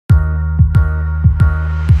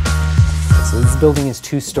So this building is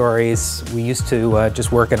 2 stories. We used to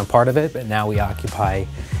just work in a part of it, but now we occupy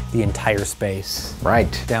the entire space.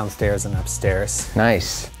 Right. Downstairs and upstairs.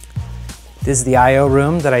 Nice. This is the I.O.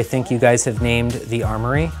 room that I think you guys have named the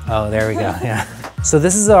Armory. Oh, there we go, yeah. So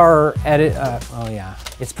this is our edit, oh yeah,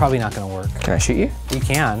 it's probably not gonna work. Can I shoot you? You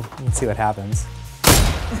can, let's see what happens.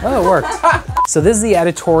 Oh, it worked. So this is the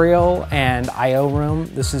editorial and I.O. room.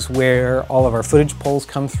 This is where all of our footage pulls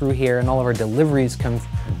come through here and all of our deliveries come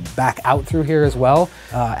back out through here as well.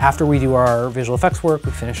 After we do our visual effects work,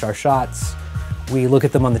 we finish our shots. We look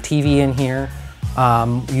at them on the TV in here,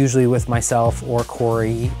 usually with myself or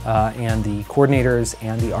Corey and the coordinators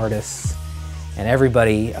and the artists and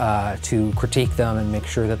everybody to critique them and make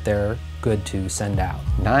sure that they're good to send out.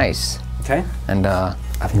 Nice. Okay. And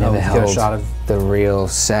I've never held a shot of the real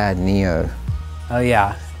sad Neo. Oh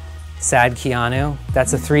yeah, sad Keanu.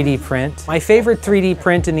 That's a 3D print. My favorite 3D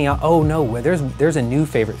print in the, oh no, there's a new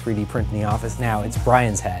favorite 3D print in the office now. It's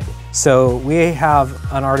Brian's head. So we have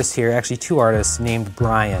an artist here, actually 2 artists named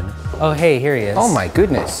Brian. Oh hey, here he is. Oh my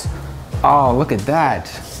goodness. Oh, look at that.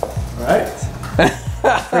 Right?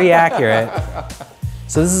 Pretty accurate.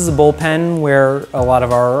 So this is a bullpen where a lot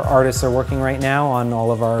of our artists are working right now on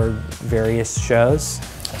all of our various shows.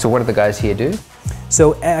 So what do the guys here do?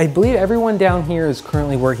 So I believe everyone down here is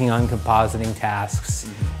currently working on compositing tasks,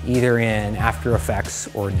 either in After Effects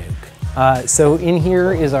or Nuke. So in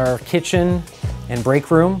here is our kitchen and break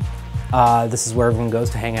room. This is where everyone goes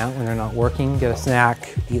to hang out when they're not working, get a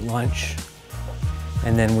snack, eat lunch.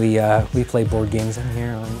 And then we play board games in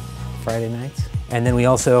here on Friday nights. And then we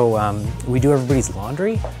also, we do everybody's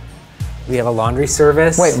laundry. We have a laundry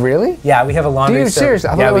service. Wait, really? Yeah, we have a laundry service. Dude, seriously?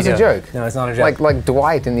 I thought it was a joke. No, it's not a joke. Like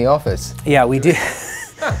Dwight in The Office. Yeah, we do.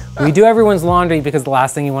 We do everyone's laundry because the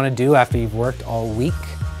last thing you want to do after you've worked all week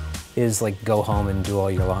is like go home and do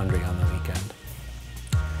all your laundry on the weekend.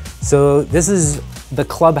 So this is the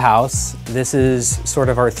clubhouse. This is sort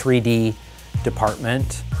of our 3D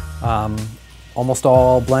department. Almost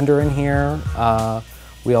all Blender in here.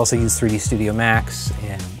 We also use 3D Studio Max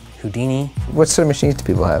and Houdini. What sort of machines do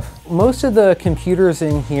people have? Most of the computers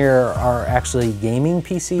in here are actually gaming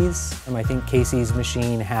PCs. I think Casey's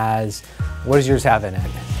machine has, what does yours have in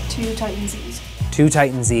it? 2 Titan Zs. 2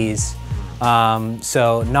 Titan Zs.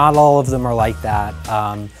 So not all of them are like that,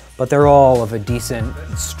 but they're all of a decent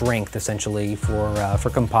strength essentially for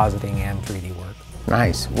compositing and 3D work.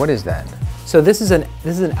 Nice. What is that? So this is an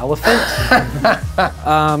elephant.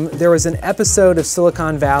 There was an episode of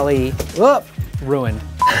Silicon Valley. Whoop, ruined.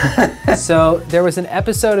 So there was an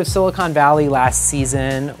episode of Silicon Valley last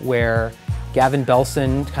season where Gavin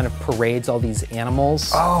Belson kind of parades all these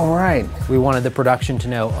animals. Oh, right. We wanted the production to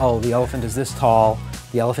know, oh, the elephant is this tall,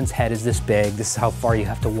 the elephant's head is this big, this is how far you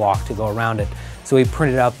have to walk to go around it. So we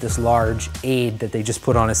printed up this large aid that they just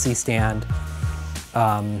put on a C-stand,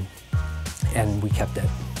 and we kept it.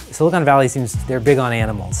 Silicon Valley seems, they're big on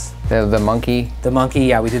animals. The monkey? The monkey,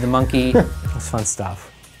 yeah, we did the monkey. It's fun stuff.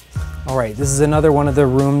 All right, this is another one of the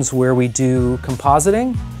rooms where we do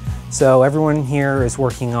compositing. So everyone here is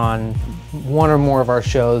working on one or more of our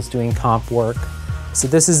shows, doing comp work. So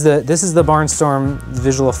this is the Barnstorm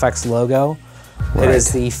visual effects logo. Right. It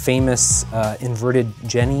is the famous inverted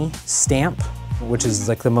Jenny stamp, which is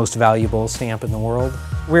like the most valuable stamp in the world.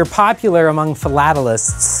 We're popular among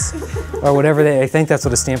philatelists, or whatever I think that's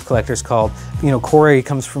what a stamp collector is called. You know, Corey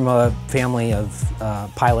comes from a family of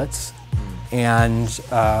pilots, and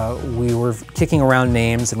we were kicking around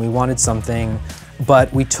names, and we wanted something,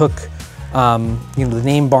 but we took you know, the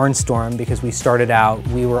name Barnstorm because we started out,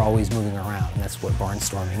 we were always moving around. And that's what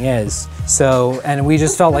barnstorming is. So, and we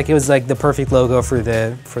just felt like it was like the perfect logo for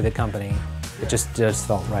the company. It just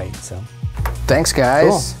felt right. So, thanks,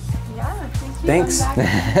 guys. Cool. Yeah, thanks.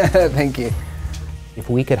 Thank you. If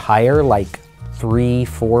we could hire like 3,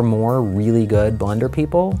 4 more really good Blender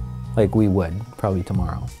people, like we would probably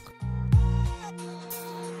tomorrow.